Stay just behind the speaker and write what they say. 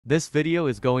This video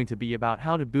is going to be about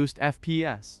how to boost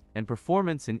FPS and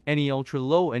performance in any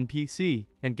ultra-low end PC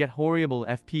and get horrible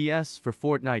FPS for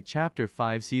Fortnite Chapter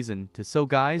 5 Season 2. So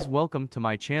guys, welcome to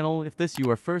my channel. If this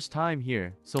your first time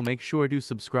here, so make sure to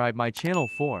subscribe my channel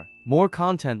for more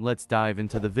content. Let's dive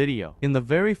into the video. In the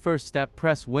very first step,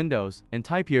 press Windows and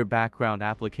type your background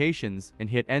applications and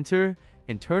hit enter.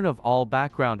 And turn off all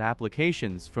background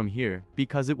applications from here,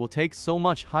 because it will take so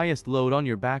much highest load on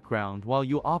your background while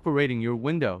you operating your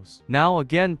Windows. Now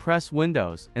again press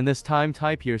Windows, and this time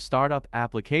type your startup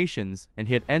applications and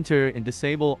hit enter and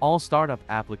disable all startup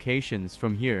applications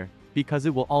from here, because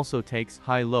it will also takes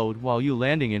high load while you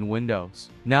landing in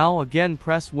Windows. Now again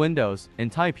press Windows and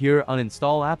type here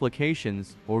uninstall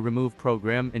applications or remove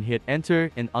program and hit enter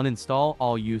and uninstall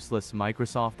all useless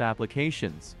Microsoft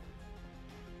applications.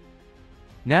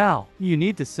 Now, you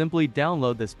need to simply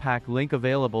download this pack, link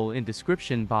available in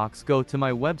description box. Go to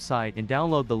my website and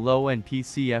download the low-end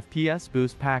PC FPS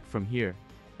boost pack from here.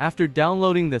 After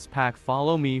downloading this pack,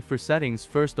 follow me for settings.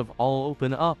 First of all,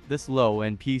 open up this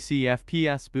low-end PC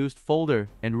FPS boost folder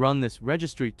and run this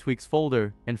registry tweaks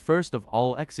folder, and first of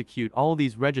all execute all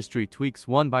these registry tweaks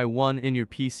one by one in your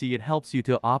PC. It helps you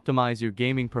to optimize your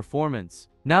gaming performance.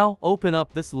 Now open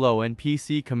up this low-end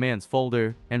PC commands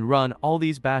folder and run all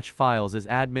these batch files as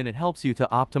admin. It helps you to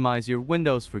optimize your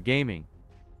Windows for gaming.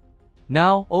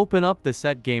 Now open up the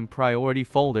set game priority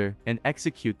folder and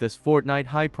execute this Fortnite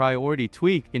high priority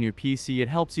tweak in your PC. It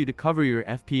helps you to cover your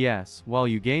FPS while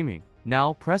you gaming.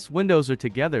 Now press Windows or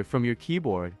together from your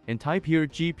keyboard and type here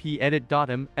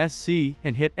gpedit.msc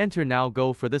and hit enter. Now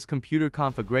go for this computer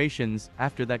configurations.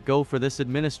 After that, go for this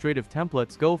administrative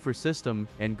templates, go for system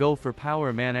and go for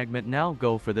power management. Now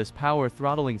go for this power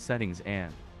throttling settings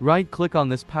and right click on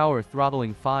this power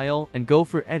throttling file and go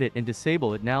for edit and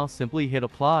disable it. Now simply hit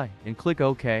apply and click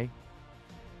OK.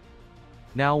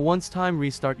 Now once time,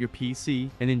 restart your PC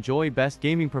and enjoy best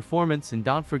gaming performance, and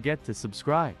don't forget to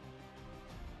subscribe.